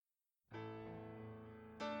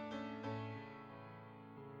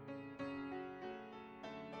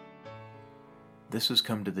This has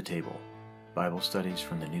come to the table, Bible studies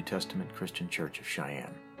from the New Testament Christian Church of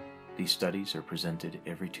Cheyenne. These studies are presented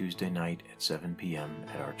every Tuesday night at 7 p.m.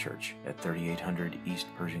 at our church at 3800 East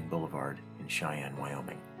Pershing Boulevard in Cheyenne,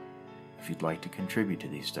 Wyoming. If you'd like to contribute to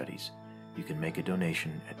these studies, you can make a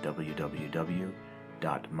donation at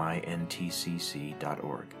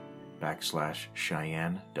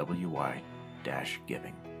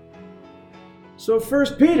www.myntcc.org/CheyenneWY-giving. So 1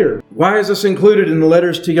 Peter, why is this included in the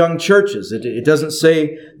letters to young churches? It doesn't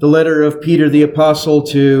say the letter of Peter the Apostle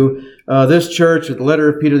to this church or the letter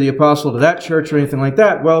of Peter the Apostle to that church or anything like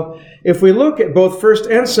that. Well, if we look at both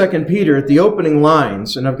 1 and 2 Peter at the opening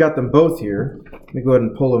lines, and I've got them both here. Let me go ahead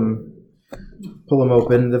and pull them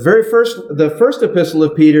open. The first epistle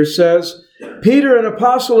of Peter says, Peter, an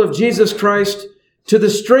apostle of Jesus Christ, to the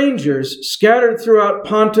strangers scattered throughout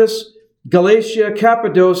Pontus, Galatia,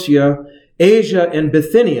 Cappadocia, Asia, and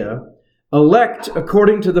Bithynia, elect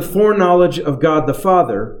according to the foreknowledge of God the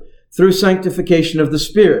Father, through sanctification of the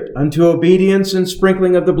Spirit, unto obedience and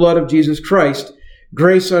sprinkling of the blood of Jesus Christ,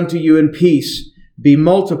 grace unto you and peace be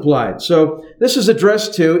multiplied. So this is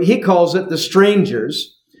addressed to, he calls it the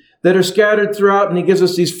strangers that are scattered throughout, and he gives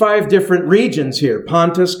us these 5 different regions here.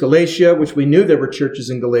 Pontus, Galatia, which we knew there were churches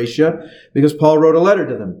in Galatia because Paul wrote a letter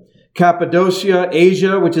to them. Cappadocia,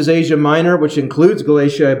 Asia, which is Asia Minor, which includes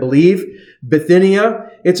Galatia, I believe. Bithynia,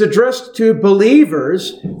 it's addressed to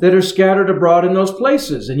believers that are scattered abroad in those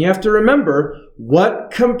places. And you have to remember what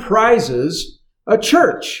comprises a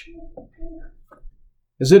church.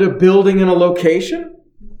 Is it a building and a location?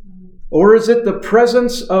 Or is it the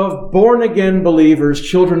presence of born-again believers,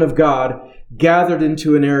 children of God, gathered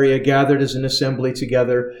into an area, gathered as an assembly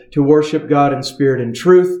together to worship God in spirit and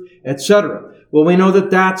truth, etc.? Well, we know that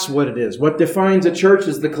that's what it is. What defines a church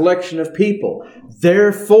is the collection of people.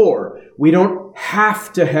 Therefore, we don't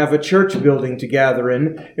have to have a church building to gather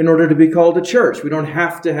in order to be called a church. We don't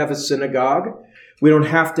have to have a synagogue. We don't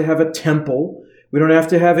have to have a temple. We don't have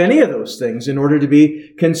to have any of those things in order to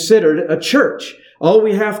be considered a church. All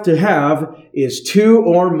we have to have is 2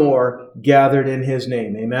 or more gathered in His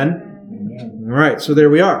name. Amen? Amen. All right, so there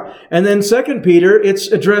we are. And then 2 Peter, it's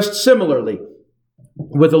addressed similarly,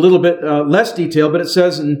 with a little bit less detail, but it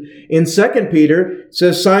says in 2 Peter, it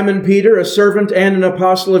says, Simon Peter, a servant and an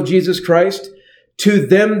apostle of Jesus Christ, to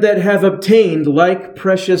them that have obtained like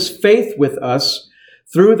precious faith with us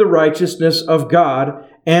through the righteousness of God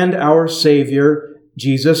and our Savior,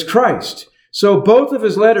 Jesus Christ. So both of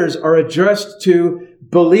his letters are addressed to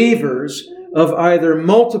believers of either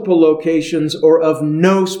multiple locations or of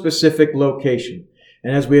no specific location.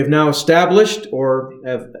 And as we have now established or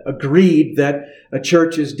have agreed that a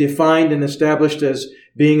church is defined and established as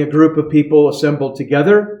being a group of people assembled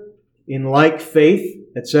together in like faith,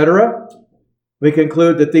 etc., we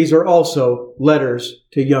conclude that these are also letters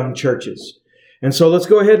to young churches. And so let's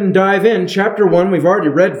go ahead and dive in. Chapter 1, we've already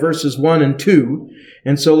read verses 1 and 2.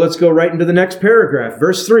 And so let's go right into the next paragraph.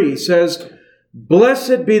 Verse 3 says,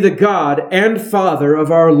 Blessed be the God and Father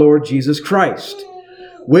of our Lord Jesus Christ,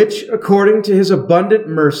 which, according to His abundant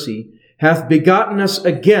mercy, hath begotten us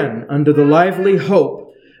again unto the lively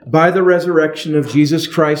hope by the resurrection of Jesus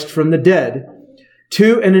Christ from the dead,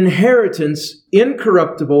 to an inheritance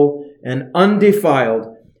incorruptible and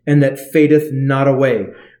undefiled, and that fadeth not away,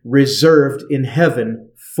 reserved in heaven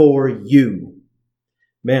for you.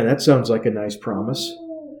 Man, that sounds like a nice promise.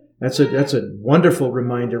 That's a wonderful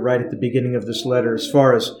reminder right at the beginning of this letter as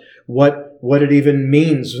far as what it even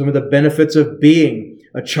means, some of the benefits of being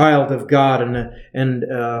a child of God and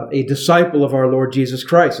a disciple of our Lord Jesus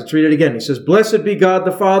Christ. Let's read it again. He says, Blessed be God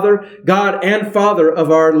the Father, God and Father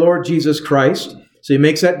of our Lord Jesus Christ. So he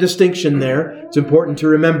makes that distinction there. It's important to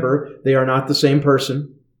remember they are not the same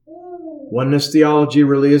person. Oneness theology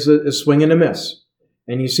really is a swing and a miss.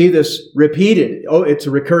 And you see this repeated. Oh, it's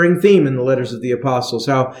a recurring theme in the letters of the apostles,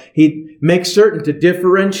 how he makes certain to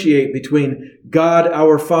differentiate between God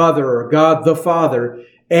our Father or God the Father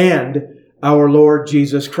and our Lord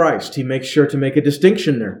Jesus Christ. He makes sure to make a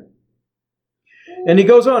distinction there. And he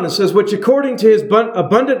goes on and says, Which according to His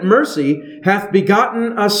abundant mercy hath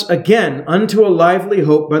begotten us again unto a lively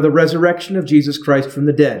hope by the resurrection of Jesus Christ from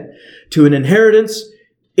the dead, to an inheritance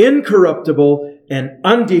incorruptible and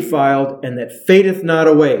undefiled, and that fadeth not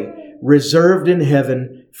away, reserved in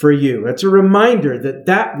heaven for you. That's a reminder that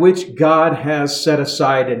that which God has set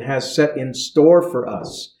aside and has set in store for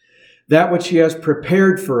us, that which He has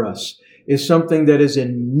prepared for us, is something that is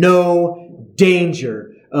in no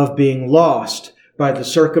danger of being lost by the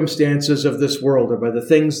circumstances of this world or by the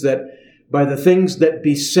things that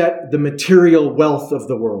beset the material wealth of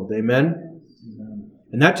the world. Amen?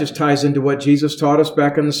 And that just ties into what Jesus taught us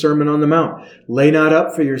back in the Sermon on the Mount. Lay not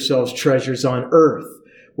up for yourselves treasures on earth,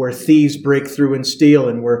 where thieves break through and steal,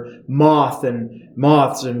 and where moths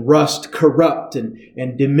and rust corrupt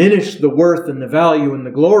and diminish the worth and the value and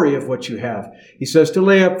the glory of what you have. He says to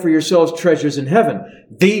lay up for yourselves treasures in heaven.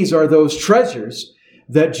 These are those treasures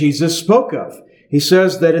that Jesus spoke of. He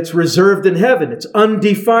says that it's reserved in heaven. It's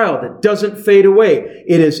undefiled. It doesn't fade away.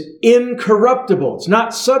 It is incorruptible. It's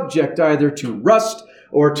not subject either to rust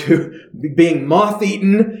or to being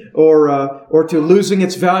moth-eaten or to losing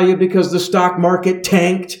its value because the stock market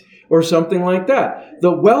tanked or something like that.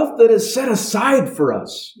 The wealth that is set aside for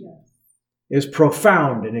us is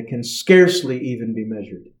profound, and it can scarcely even be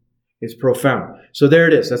measured. It's profound. So there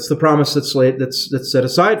it is. That's the promise that's set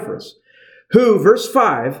aside for us. Who, verse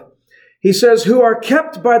 5, he says, who are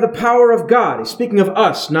kept by the power of God. He's speaking of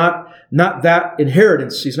us, not that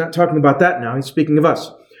inheritance. He's not talking about that now. He's speaking of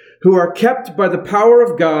us. Who are kept by the power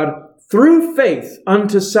of God through faith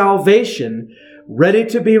unto salvation, ready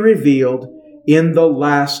to be revealed in the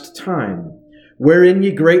last time, wherein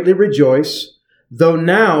ye greatly rejoice, though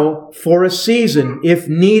now for a season, if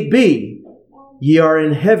need be, ye are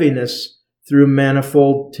in heaviness through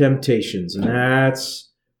manifold temptations. And that's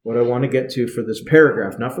what I want to get to for this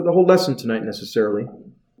paragraph. Not for the whole lesson tonight necessarily,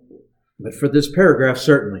 but for this paragraph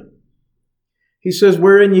certainly. He says,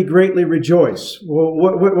 wherein ye greatly rejoice. Well,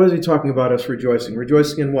 what is he talking about us rejoicing?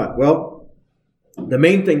 Rejoicing in what? Well, the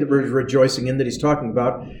main thing that we're rejoicing in that he's talking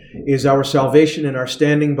about is our salvation and our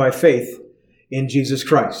standing by faith in Jesus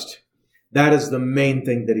Christ. That is the main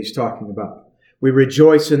thing that he's talking about. We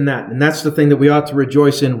rejoice in that. And that's the thing that we ought to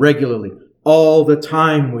rejoice in regularly. All the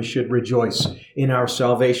time we should rejoice in our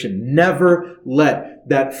salvation. Never let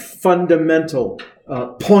that fundamental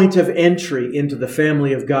point of entry into the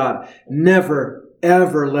family of God, never,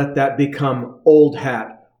 ever let that become old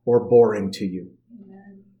hat or boring to you.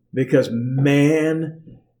 Because,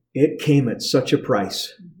 man, it came at such a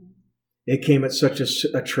price. It came at such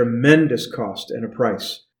a tremendous cost and a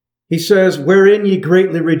price. He says, wherein ye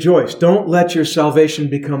greatly rejoice. Don't let your salvation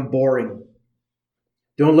become boring.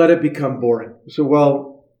 Don't let it become boring. So,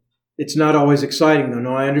 well, it's not always exciting, though.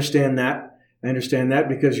 No, I understand that. I understand that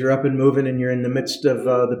because you're up and moving and you're in the midst of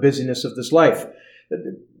the busyness of this life.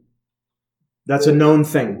 That's a known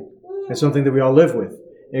thing. It's something that we all live with.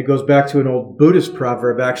 It goes back to an old Buddhist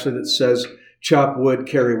proverb, actually, that says, chop wood,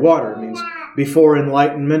 carry water. It means before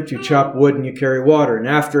enlightenment, you chop wood and you carry water. And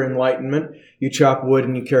after enlightenment, you chop wood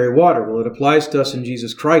and you carry water. Well, it applies to us in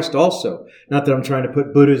Jesus Christ also. Not that I'm trying to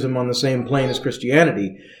put Buddhism on the same plane as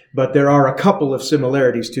Christianity, but there are a couple of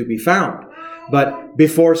similarities to be found. But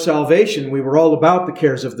before salvation, we were all about the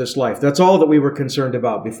cares of this life. That's all that we were concerned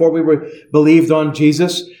about. Before we were believed on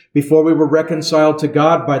Jesus, before we were reconciled to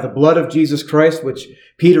God by the blood of Jesus Christ, which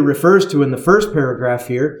Peter refers to in the first paragraph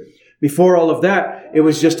here, before all of that, it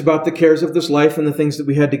was just about the cares of this life and the things that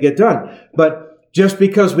we had to get done. But just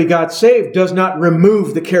because we got saved does not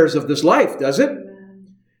remove the cares of this life, does it?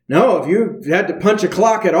 No, if you had to punch a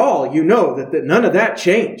clock at all, you know that none of that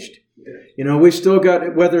changed. You know, we still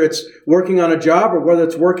got, whether it's working on a job or whether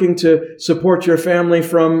it's working to support your family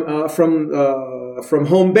from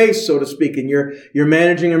home base, so to speak, and you're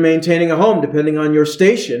managing or maintaining a home, depending on your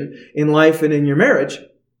station in life and in your marriage,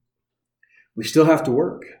 we still have to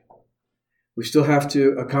work. We still have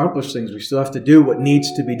to accomplish things. We still have to do what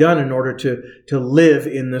needs to be done in order to live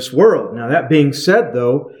in this world. Now, that being said,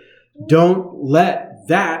 though, don't let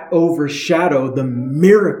that overshadow the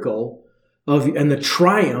miracle and the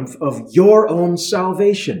triumph of your own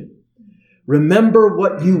salvation. Remember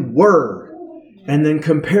what you were, and then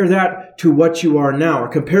compare that to what you are now, or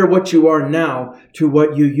compare what you are now to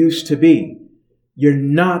what you used to be. You're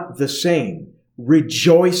not the same.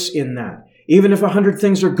 Rejoice in that. Even if 100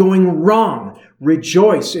 things are going wrong,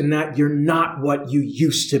 rejoice in that you're not what you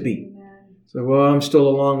used to be. So, well, I'm still a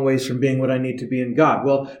long ways from being what I need to be in God.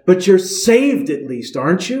 Well, but you're saved at least,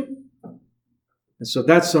 aren't you? And so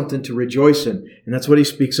that's something to rejoice in. And that's what he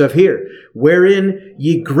speaks of here. Wherein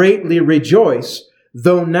ye greatly rejoice,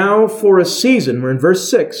 though now for a season, we're in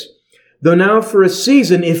verse 6, though now for a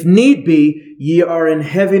season, if need be, ye are in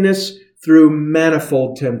heaviness through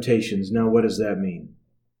manifold temptations. Now, what does that mean?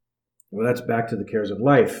 Well, that's back to the cares of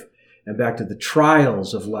life and back to the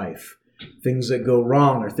trials of life. Things that go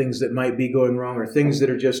wrong or things that might be going wrong or things that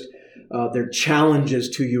are just they're challenges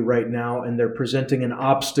to you right now and they're presenting an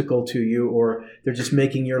obstacle to you or they're just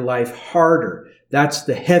making your life harder. That's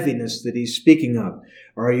the heaviness that he's speaking of.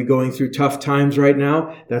 Or are you going through tough times right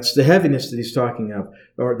now? That's the heaviness that he's talking of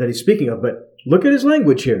or that he's speaking of. But look at his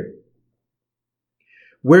language here.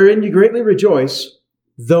 Wherein you greatly rejoice,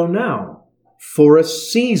 though now for a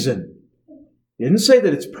season. He didn't say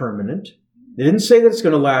that it's permanent. He didn't say that it's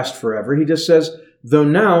going to last forever. He just says, though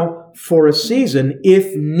now for a season,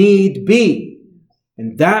 if need be.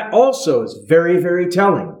 And that also is very, very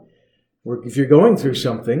telling. If you're going through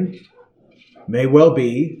something, may well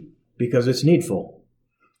be because it's needful.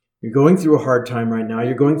 You're going through a hard time right now.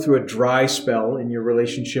 You're going through a dry spell in your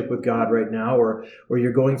relationship with God right now, or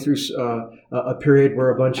you're going through a period where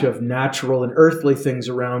a bunch of natural and earthly things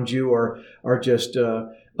around you are just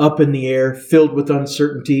up in the air, filled with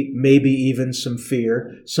uncertainty, maybe even some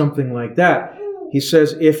fear, something like that. He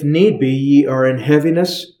says, if need be, ye are in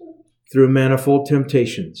heaviness through manifold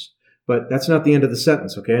temptations. But that's not the end of the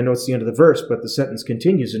sentence, okay? I know it's the end of the verse, but the sentence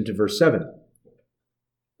continues into verse 7.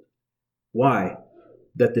 Why?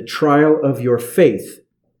 That the trial of your faith,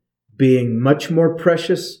 being much more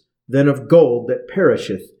precious than of gold that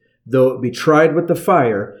perisheth, though it be tried with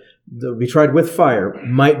fire,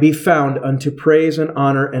 might be found unto praise and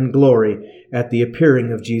honor and glory at the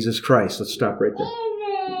appearing of Jesus Christ. Let's stop right there.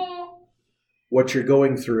 What you're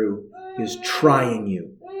going through is trying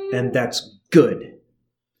you, and that's good.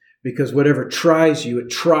 Because whatever tries you,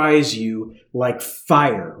 it tries you like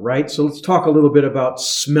fire, right? So let's talk a little bit about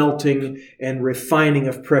smelting and refining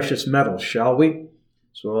of precious metals, shall we?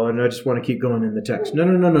 So I just want to keep going in the text. No.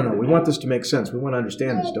 We want this to make sense. We want to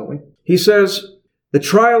understand this, don't we? He says, the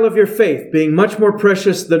trial of your faith, being much more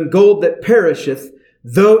precious than gold that perisheth,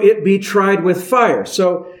 though it be tried with fire.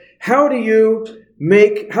 So how do you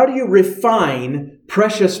refine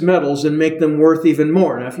precious metals and make them worth even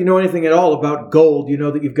more? Now, if you know anything at all about gold, you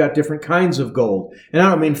know that you've got different kinds of gold. And I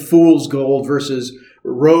don't mean fool's gold versus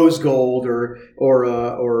rose gold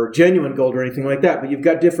or genuine gold or anything like that, but you've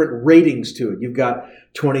got different ratings to it. You've got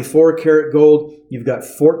 24 karat gold, you've got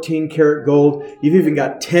 14 karat gold, you've even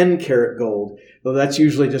got 10 karat gold, though that's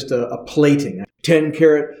usually just a plating. 10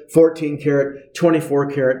 karat, 14 karat, 24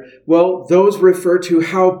 karat. Well, those refer to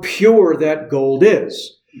how pure that gold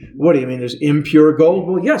is. What do you mean? There's impure gold?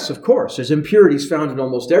 Well, yes, of course. There's impurities found in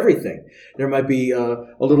almost everything. There might be a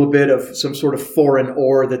little bit of some sort of foreign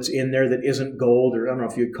ore that's in there that isn't gold, or I don't know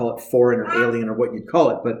if you'd call it foreign or alien or what you'd call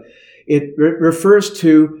it, but it refers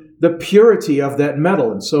to the purity of that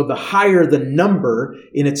metal. And so the higher the number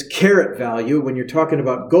in its carat value, when you're talking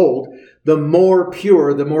about gold, the more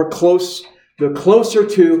pure, the closer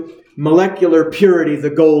to molecular purity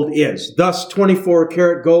the gold is. Thus, 24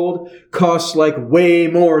 karat gold costs like way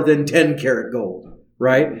more than 10 karat gold,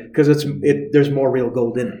 right? Because there's more real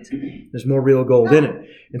gold in it. There's more real gold in it.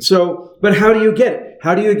 And so, but how do you get it?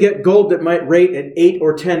 How do you get gold that might rate at 8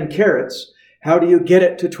 or 10 carats? How do you get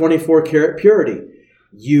it to 24 karat purity?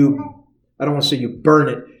 I don't want to say you burn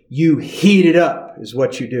it, you heat it up is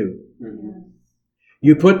what you do.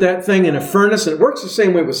 You put that thing in a furnace, and it works the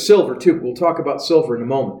same way with silver too. We'll talk about silver in a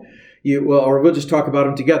moment. We'll just talk about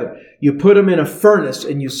them together. You put them in a furnace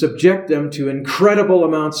and you subject them to incredible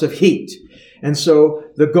amounts of heat. And so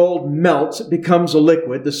the gold melts, it becomes a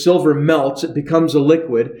liquid. The silver melts, it becomes a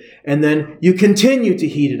liquid. And then you continue to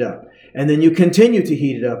heat it up. And then you continue to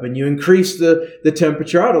heat it up, and you increase the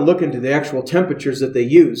temperature. I ought to look into the actual temperatures that they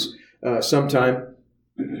use sometime.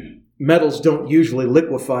 Metals don't usually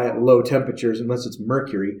liquefy at low temperatures unless it's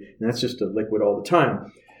mercury, and that's just a liquid all the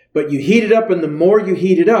time. But you heat it up, and the more you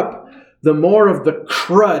heat it up, the more of the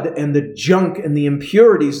crud and the junk and the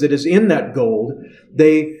impurities that is in that gold,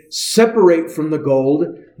 they separate from the gold,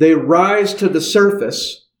 they rise to the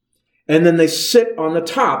surface, and then they sit on the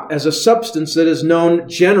top as a substance that is known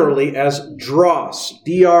generally as dross,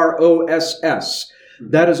 D-R-O-S-S.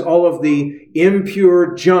 That is all of the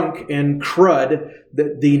impure junk and crud,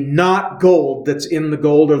 the not gold that's in the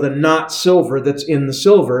gold or the not silver that's in the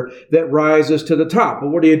silver that rises to the top.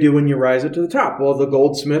 Well, what do you do when you rise it to the top? Well, the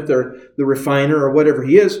goldsmith or the refiner or whatever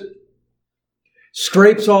he is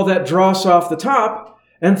scrapes all that dross off the top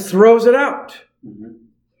and throws it out.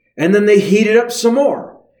 And then they heat it up some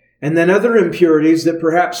more. And then other impurities that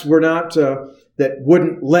perhaps were not, that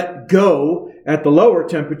wouldn't let go at the lower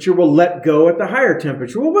temperature will let go at the higher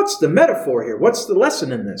temperature. Well, what's the metaphor here? What's the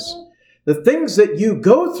lesson in this? The things that you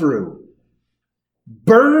go through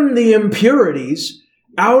burn the impurities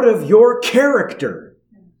out of your character.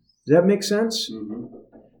 Does that make sense?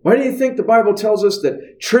 Why do you think the Bible tells us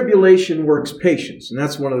that tribulation works patience? And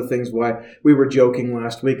that's one of the things why we were joking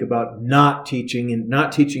last week about not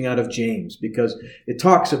teaching out of James, because it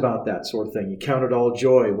talks about that sort of thing. You count it all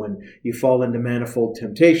joy when you fall into manifold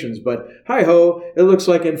temptations. But hi-ho, it looks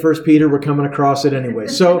like in 1 Peter we're coming across it anyway.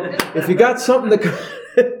 So if you got something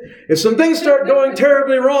if some things start going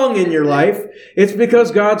terribly wrong in your life, it's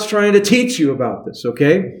because God's trying to teach you about this,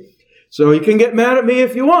 okay? So you can get mad at me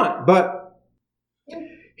if you want, but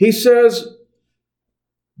he says,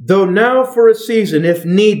 Though now for a season, if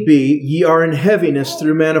need be, ye are in heaviness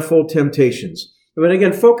through manifold temptations. But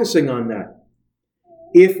again, focusing on that.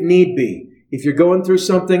 If need be. If you're going through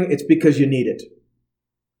something, it's because you need it.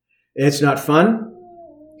 And it's not fun,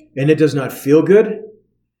 and it does not feel good.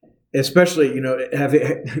 Especially,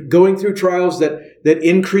 going through trials that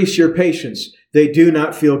increase your patience. They do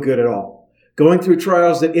not feel good at all. Going through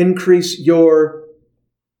trials that increase your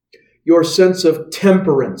sense of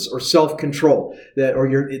temperance or self-control,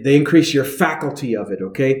 they increase your faculty of it,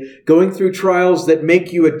 okay? Going through trials that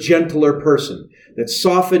make you a gentler person, that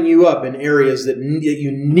soften you up in areas that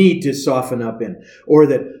you need to soften up in, or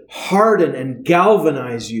that harden and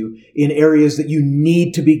galvanize you in areas that you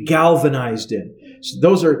need to be galvanized in.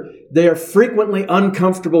 So they are frequently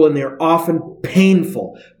uncomfortable and they are often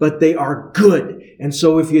painful, but they are good. And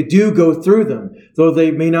so if you do go through them, though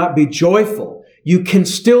they may not be joyful, you can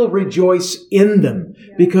still rejoice in them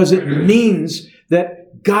because it means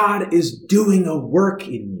that God is doing a work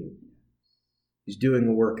in you. He's doing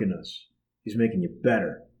a work in us. He's making you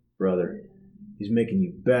better, brother. He's making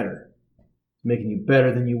you better. He's making you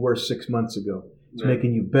better than you were 6 months ago. He's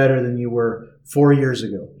making you better than you were 4 years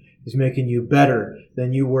ago. He's making you better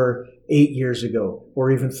than you were 8 years ago, or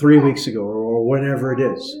even 3 weeks ago, or whenever it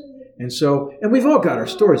is. And we've all got our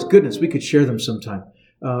stories. Goodness, we could share them sometime.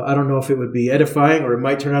 I don't know if it would be edifying, or it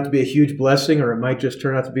might turn out to be a huge blessing, or it might just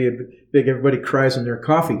turn out to be a big everybody cries in their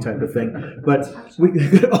coffee type of thing. But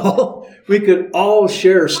we could all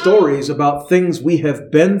share stories about things we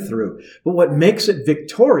have been through. But what makes it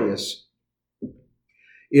victorious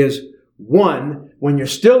is, one, when you're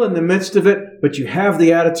still in the midst of it, but you have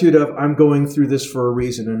the attitude of, I'm going through this for a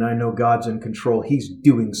reason, and I know God's in control. He's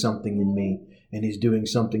doing something in me. And He's doing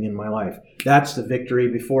something in my life. That's the victory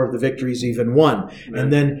before the victory's even won. Amen.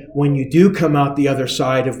 And then when you do come out the other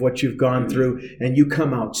side of what you've gone through, and you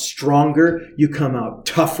come out stronger, you come out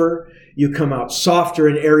tougher, you come out softer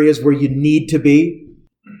in areas where you need to be.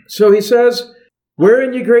 So he says,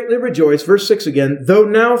 wherein you greatly rejoice, verse 6 again, though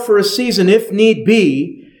now for a season, if need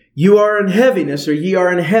be, you are in heaviness, or ye are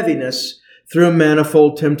in heaviness, through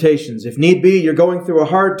manifold temptations. If need be, you're going through a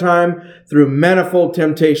hard time through manifold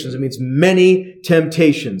temptations. It means many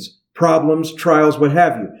temptations, problems, trials, what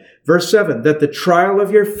have you. Verse 7, that the trial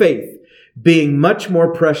of your faith, being much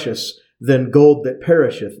more precious than gold that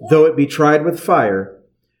perisheth, though it be tried with fire,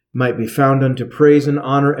 might be found unto praise and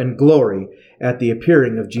honor and glory at the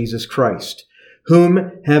appearing of Jesus Christ,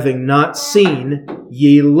 whom, having not seen,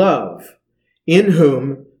 ye love, in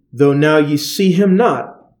whom, though now ye see Him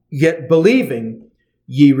not, yet believing,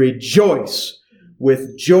 ye rejoice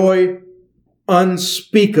with joy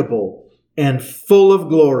unspeakable and full of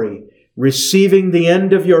glory, receiving the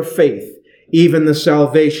end of your faith, even the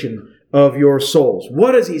salvation of your souls.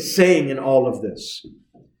 What is he saying in all of this?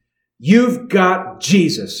 You've got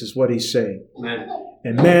Jesus, is what he's saying. Amen.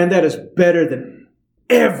 And man, that is better than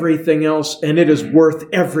everything else, and it is worth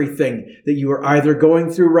everything that you are either going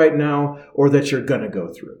through right now or that you're going to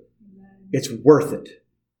go through. It's worth it.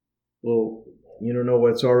 Well, you don't know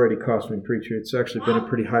what it's already cost me, preacher. It's actually been a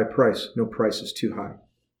pretty high price. No price is too high.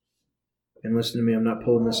 And listen to me, I'm not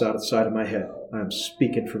pulling this out of the side of my head. I'm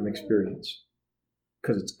speaking from experience.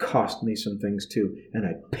 Because it's cost me some things too. And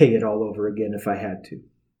I'd pay it all over again if I had to.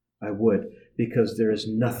 I would. Because there is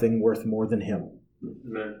nothing worth more than Him.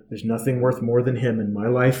 Amen. There's nothing worth more than Him in my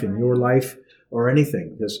life, in your life, or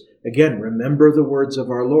anything. Because, again, remember the words of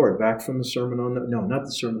our Lord. Back from the Sermon on the... No, not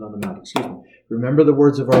the Sermon on the Mount. Excuse me. Remember the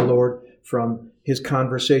words of our Lord from His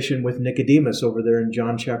conversation with Nicodemus over there in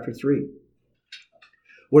John chapter 3.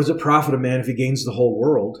 What does it profit a man if he gains the whole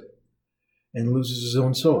world and loses his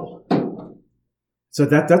own soul? So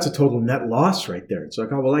that's a total net loss right there. It's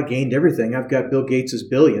like, oh, well, I gained everything. I've got Bill Gates'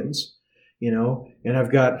 billions, and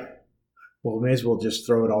I've got, well, may as well just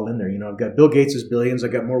throw it all in there. I've got Bill Gates' billions.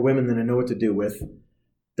 I've got more women than I know what to do with.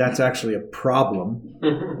 That's actually a problem.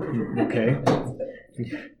 Okay?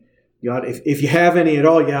 If you have any at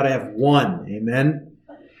all, you ought to have one. Amen?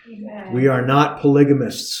 Amen. We are not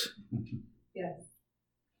polygamists. Yes.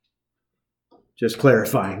 Just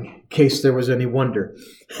clarifying, in case there was any wonder.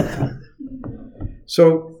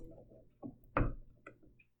 So,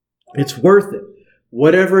 it's worth it.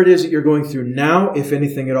 Whatever it is that you're going through now, if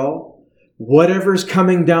anything at all, whatever's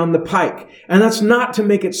coming down the pike. And that's not to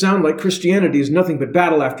make it sound like Christianity is nothing but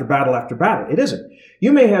battle after battle after battle. It isn't.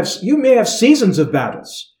 You may have seasons of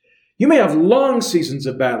battles. You may have long seasons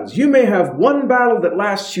of battles. You may have one battle that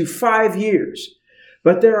lasts you 5 years.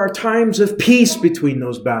 But there are times of peace between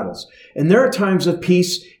those battles. And there are times of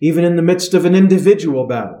peace even in the midst of an individual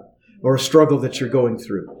battle or a struggle that you're going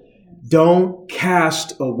through. Don't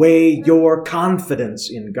cast away your confidence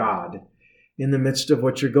in God in the midst of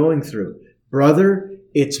what you're going through. Brother,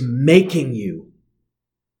 it's making you.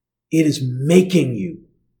 It is making you.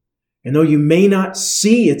 And though you may not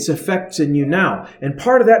see its effects in you now, and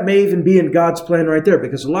part of that may even be in God's plan right there,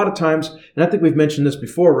 because a lot of times, and I think we've mentioned this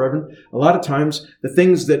before, Reverend, a lot of times the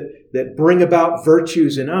things that bring about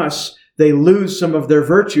virtues in us, they lose some of their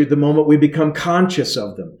virtue the moment we become conscious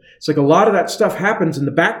of them. It's like a lot of that stuff happens in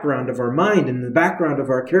the background of our mind, in the background of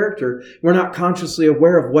our character. We're not consciously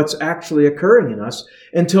aware of what's actually occurring in us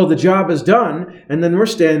until the job is done, and then we're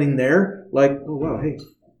standing there like, oh wow, hey,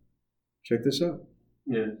 check this out.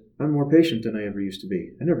 Yeah. I'm more patient than I ever used to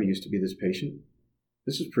be. I never used to be this patient.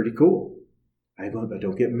 This is pretty cool. I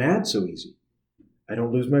don't get mad so easy. I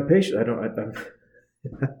don't lose my patience.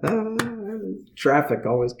 Traffic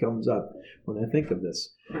always comes up when I think of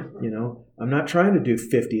this. I'm not trying to do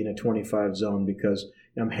 50 in a 25 zone because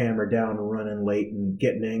I'm hammered down and running late and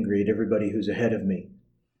getting angry at everybody who's ahead of me,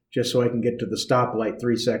 just so I can get to the stoplight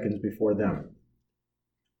 3 seconds before them.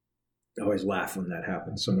 I always laugh when that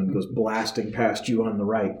happens. Someone goes blasting past you on the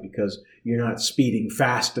right because you're not speeding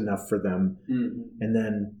fast enough for them, and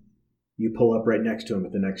then you pull up right next to them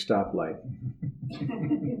at the next stoplight.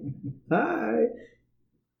 Hi.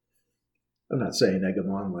 I'm not saying egg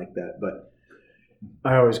them on like that, but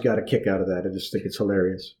I always got a kick out of that. I just think it's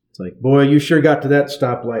hilarious. It's like, boy, you sure got to that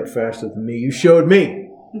stoplight faster than me. You showed me.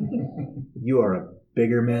 You are a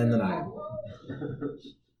bigger man than I am.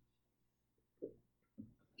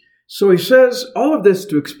 So he says all of this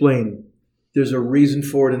to explain there's a reason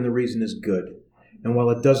for it, and the reason is good. And while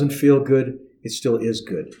it doesn't feel good, it still is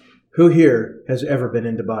good. Who here has ever been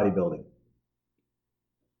into bodybuilding?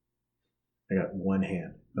 I got one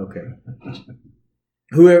hand. Okay.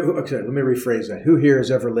 Okay, let me rephrase that. Who here has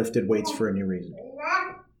ever lifted weights for any reason?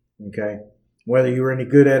 Okay. Whether you were any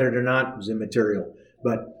good at it or not was immaterial.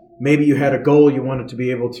 But maybe you had a goal, you wanted to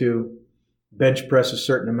be able to bench press a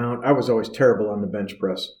certain amount. I was always terrible on the bench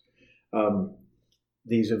press.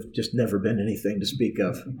 These have just never been anything to speak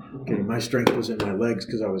of. Okay, my strength was in my legs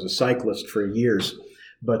because I was a cyclist for years.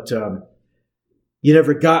 But you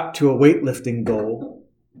never got to a weightlifting goal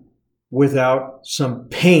without some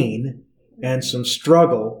pain and some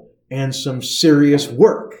struggle and some serious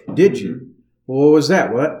work, did you? Well, what was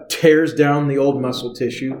that? Well, that tears down the old muscle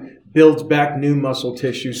tissue, builds back new muscle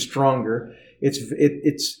tissue stronger.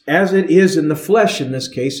 It's as it is in the flesh in this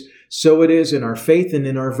case, so it is in our faith and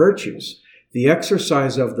in our virtues. The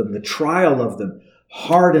exercise of them, the trial of them,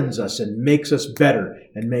 hardens us and makes us better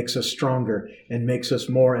and makes us stronger and makes us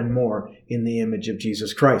more and more in the image of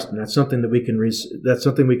Jesus Christ. And that's something that we can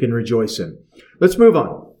rejoice in. Let's move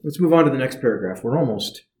on. Let's move on to the next paragraph. We're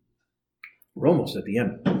almost at the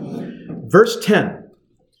end. Verse 10.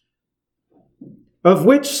 Of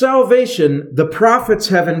which salvation the prophets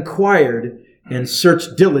have inquired and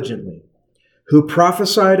searched diligently, who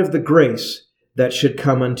prophesied of the grace that should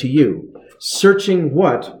come unto you, searching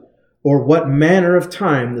what manner of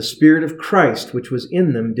time the Spirit of Christ which was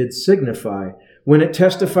in them did signify, when it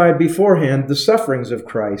testified beforehand the sufferings of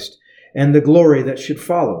Christ and the glory that should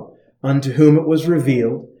follow, unto whom it was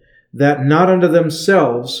revealed, that not unto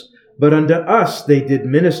themselves, but unto us they did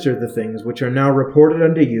minister the things which are now reported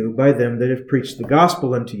unto you by them that have preached the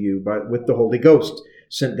gospel unto you with the Holy Ghost,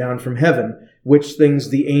 sent down from heaven, which things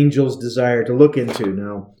the angels desire to look into.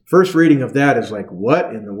 Now, first reading of that is like,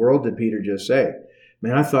 what in the world did Peter just say?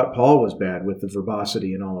 Man, I thought Paul was bad with the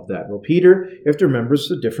verbosity and all of that. Well, Peter, you have to remember,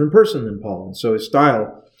 is a different person than Paul, and so his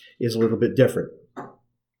style is a little bit different.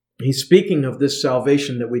 He's speaking of this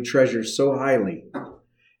salvation that we treasure so highly.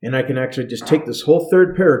 And I can actually just take this whole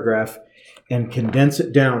third paragraph and condense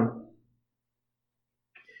it down.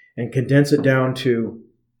 To,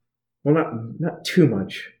 well, not too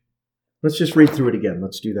much. Let's just read through it again.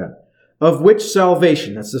 Let's do that. Of which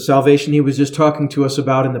salvation, that's the salvation he was just talking to us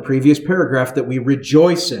about in the previous paragraph that we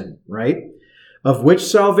rejoice in, right? Of which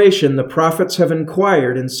salvation the prophets have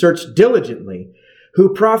inquired and searched diligently,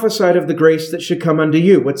 who prophesied of the grace that should come unto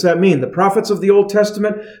you. What's that mean? The prophets of the Old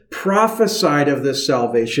Testament prophesied of this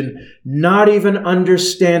salvation, not even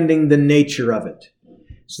understanding the nature of it.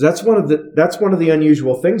 So that's one of the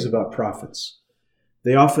unusual things about prophets.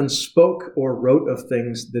 They often spoke or wrote of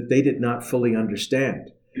things that they did not fully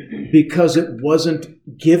understand because it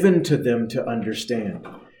wasn't given to them to understand.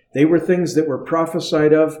 They were things that were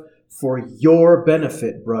prophesied of for your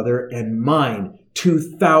benefit, brother, and mine,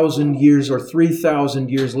 2,000 years or 3,000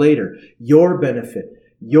 years later. Your benefit.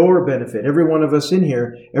 Every one of us in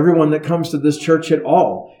here, everyone that comes to this church at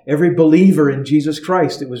all, every believer in Jesus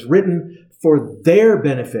Christ, it was written for their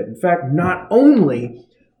benefit. In fact, not only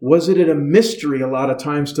was it a mystery a lot of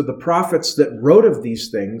times to the prophets that wrote of these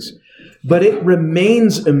things, but it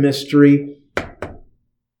remains a mystery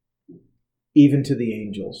even to the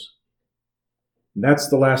angels. And that's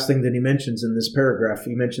the last thing that he mentions in this paragraph.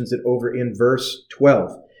 He mentions it over in verse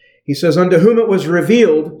 12. He says, unto whom it was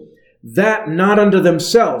revealed that not unto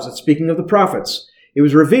themselves, it's speaking of the prophets, it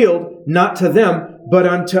was revealed not to them, but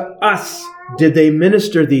unto us did they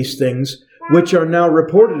minister these things, which are now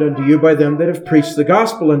reported unto you by them that have preached the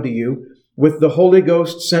gospel unto you, with the Holy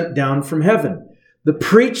Ghost sent down from heaven. The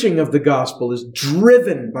preaching of the gospel is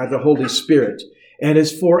driven by the Holy Spirit and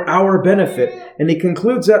is for our benefit. And he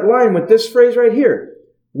concludes that line with this phrase right here,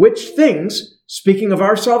 which things, speaking of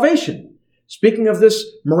our salvation, speaking of this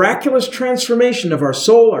miraculous transformation of our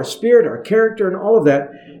soul, our spirit, our character, and all of that,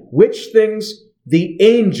 which things the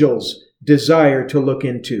angels desire to look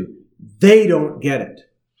into. They don't get it.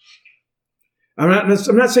 I'm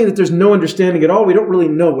not saying that there's no understanding at all. We don't really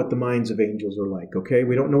know what the minds of angels are like, okay?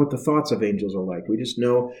 We don't know what the thoughts of angels are like. We just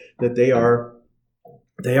know that they are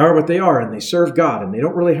what they are, and they serve God, and they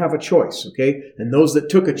don't really have a choice, okay? And those that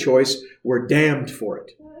took a choice were damned for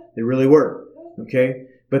it. They really were, okay?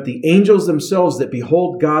 But the angels themselves that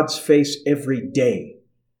behold God's face every day,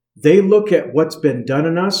 they look at what's been done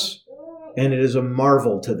in us, and it is a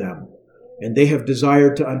marvel to them. And they have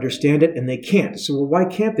desired to understand it, and they can't. So, well, why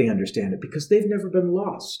can't they understand it? Because they've never been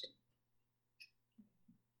lost.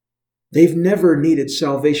 They've never needed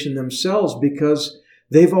salvation themselves because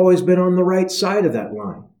they've always been on the right side of that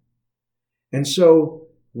line. And so,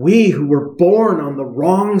 we who were born on the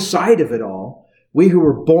wrong side of it all, we who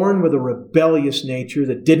were born with a rebellious nature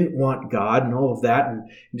that didn't want God and all of that and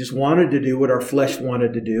just wanted to do what our flesh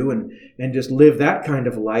wanted to do and just live that kind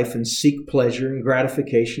of life and seek pleasure and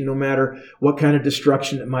gratification no matter what kind of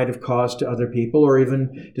destruction it might have caused to other people or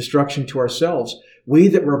even destruction to ourselves. We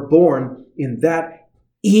that were born in that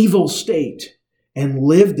evil state and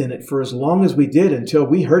lived in it for as long as we did until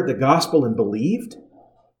we heard the gospel and believed,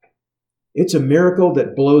 it's a miracle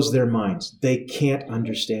that blows their minds. They can't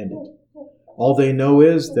understand it. All they know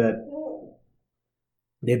is that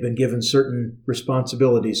they've been given certain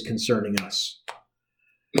responsibilities concerning us.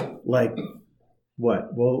 Like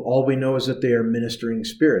what? Well, all we know is that they are ministering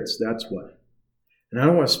spirits. That's what. And I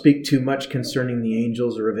don't want to speak too much concerning the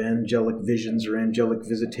angels or of angelic visions or angelic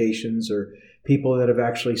visitations or people that have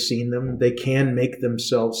actually seen them. They can make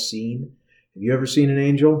themselves seen. Have you ever seen an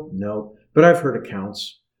angel? No. But I've heard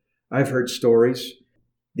accounts. I've heard stories.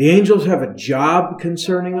 The angels have a job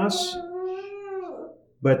concerning us,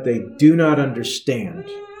 but they do not understand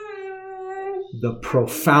the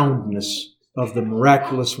profoundness of the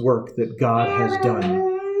miraculous work that God has done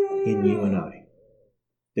in you and I.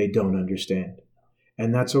 They don't understand.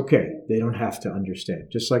 And that's okay. They don't have to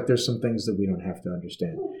understand. Just like there's some things that we don't have to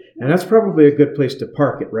understand. And that's probably a good place to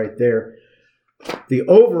park it right there. The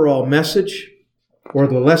overall message or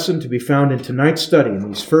the lesson to be found in tonight's study in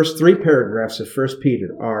these first 3 paragraphs of 1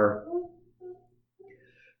 Peter are: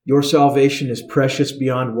 your salvation is precious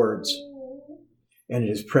beyond words, and it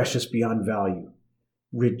is precious beyond value.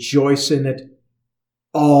 Rejoice in it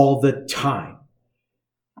all the time,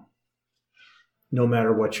 no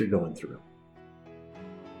matter what you're going through.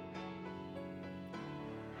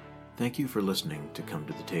 Thank you for listening to Come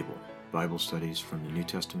to the Table, Bible studies from the New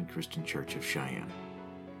Testament Christian Church of Cheyenne.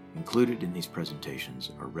 Included in these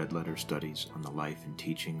presentations are red letter studies on the life and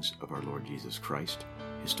teachings of our Lord Jesus Christ,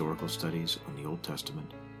 historical studies on the Old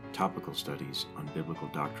Testament, topical studies on biblical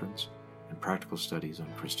doctrines, and practical studies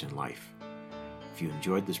on Christian life. If you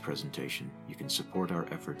enjoyed this presentation, you can support our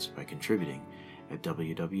efforts by contributing at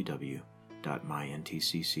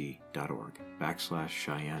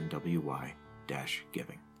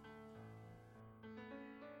www.myntcc.org/CheyenneWY-giving.